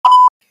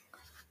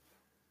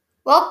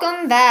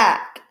Welcome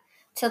back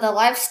to the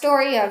life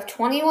story of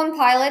 21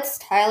 pilots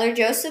Tyler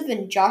Joseph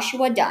and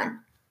Joshua Dunn.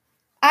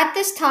 At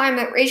this time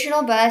at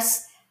Regional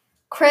Bus,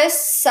 Chris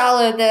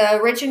Salo, the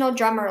original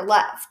drummer,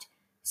 left.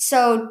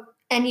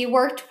 And he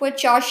worked with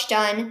Josh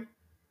Dunn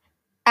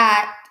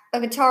at a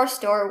guitar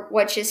store,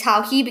 which is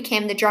how he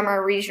became the drummer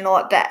of Regional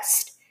at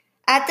Best.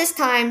 At this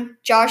time,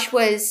 Josh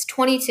was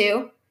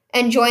 22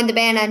 and joined the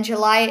band on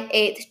July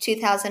 8th,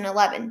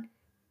 2011,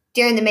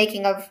 during the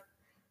making of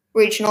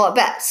Regional at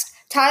Best.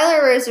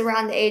 Tyler is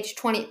around the age of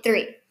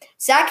 23.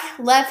 Zach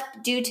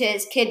left due to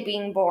his kid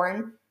being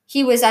born.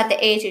 He was at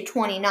the age of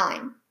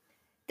 29.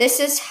 This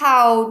is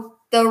how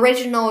the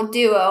original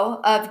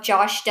duo of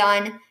Josh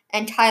Dunn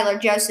and Tyler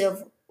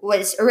Joseph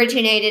was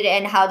originated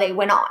and how they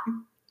went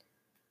on.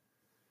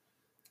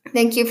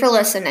 Thank you for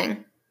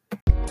listening.